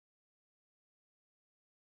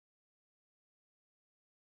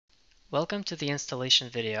Welcome to the installation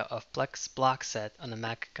video of PLECS Blockset on a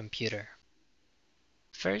Mac computer.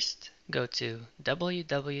 First, go to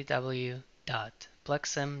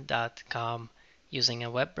www.plexim.com using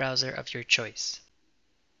a web browser of your choice.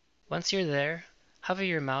 Once you're there, hover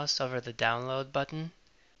your mouse over the Download button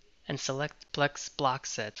and select PLECS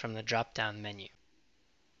Blockset from the drop-down menu.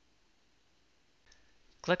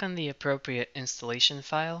 Click on the appropriate installation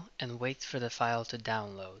file and wait for the file to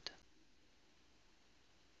download.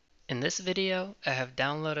 In this video, I have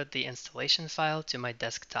downloaded the installation file to my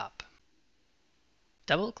desktop.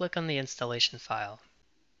 Double-click on the installation file.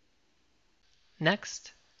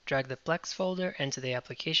 Next, drag the PLECS folder into the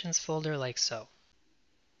Applications folder like so.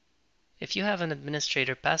 If you have an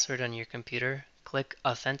administrator password on your computer, click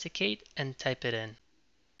Authenticate and type it in.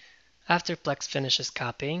 After PLECS finishes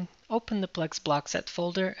copying, open the PLECS Blockset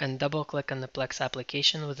folder and double-click on the PLECS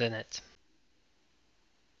application within it.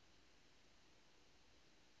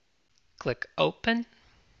 Click Open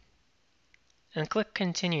and click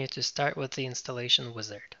Continue to start with the installation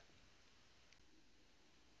wizard.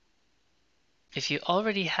 If you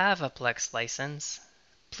already have a PLECS license,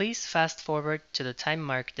 please fast forward to the time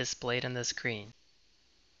mark displayed on the screen.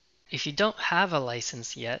 If you don't have a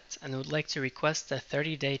license yet and would like to request a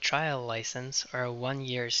 30-day trial license or a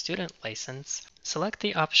 1-year student license, select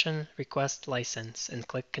the option Request License and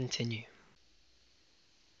click Continue.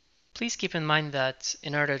 Please keep in mind that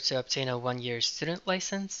in order to obtain a 1-year student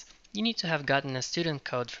license, you need to have gotten a student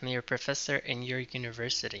code from your professor in your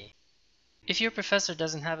university. If your professor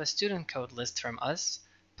doesn't have a student code list from us,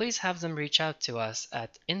 please have them reach out to us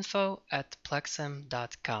at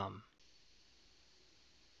info@plexim.com.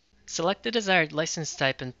 Select the desired license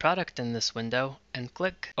type and product in this window and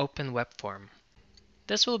click Open Web Form.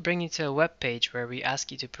 This will bring you to a web page where we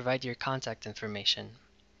ask you to provide your contact information.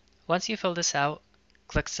 Once you fill this out,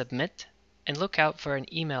 click Submit and look out for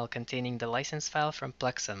an email containing the license file from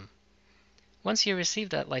Plexim. Once you receive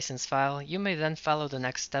that license file, you may then follow the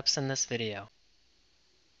next steps in this video.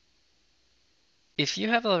 If you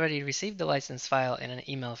have already received the license file in an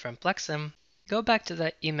email from Plexim, go back to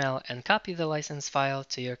that email and copy the license file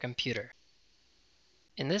to your computer.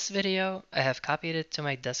 In this video, I have copied it to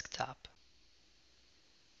my desktop.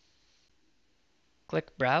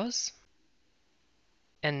 Click Browse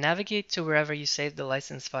and navigate to wherever you saved the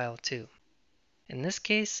license file to. In this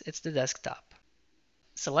case, it's the desktop.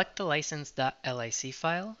 Select the license.lic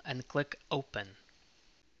file and click Open.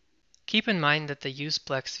 Keep in mind that the Use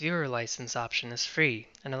PLECS Viewer license option is free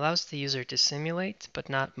and allows the user to simulate, but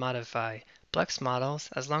not modify, PLECS models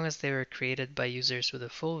as long as they were created by users with a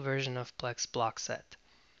full version of PLECS Blockset.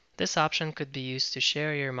 This option could be used to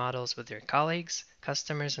share your models with your colleagues,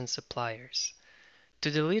 customers, and suppliers.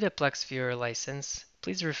 To delete a PLECS Viewer license,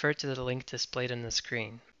 please refer to the link displayed on the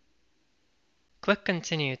screen. Click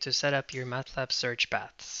Continue to set up your MATLAB search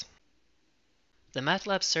paths. The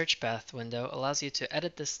MATLAB search path window allows you to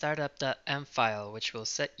edit the startup.m file, which will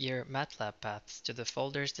set your MATLAB paths to the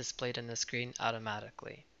folders displayed on the screen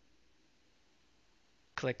automatically.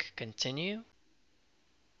 Click Continue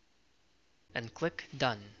and click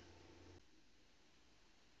Done.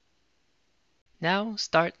 Now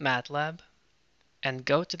start MATLAB and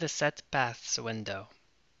go to the Set Paths window.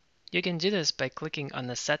 You can do this by clicking on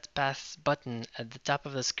the Set Paths button at the top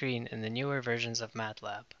of the screen in the newer versions of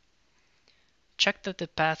MATLAB. Check that the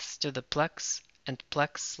paths to the PLECS and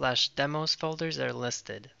PLECS/demos folders are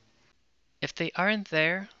listed. If they aren't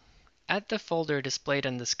there, add the folder displayed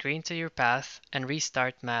on the screen to your path and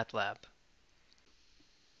restart MATLAB.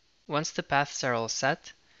 Once the paths are all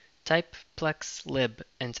set, type plexlib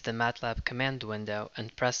into the MATLAB command window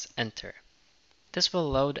and press Enter. This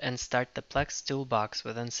will load and start the PLECS toolbox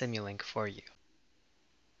within Simulink for you.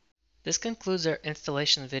 This concludes our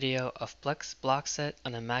installation video of PLECS Blockset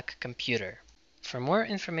on a Mac computer. For more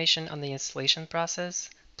information on the installation process,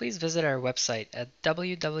 please visit our website at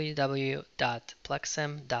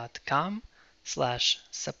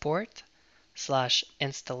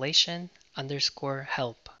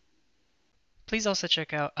www.plexim.com/support/installation_help. Please also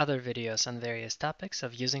check out other videos on various topics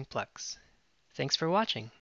of using PLECS. Thanks for watching.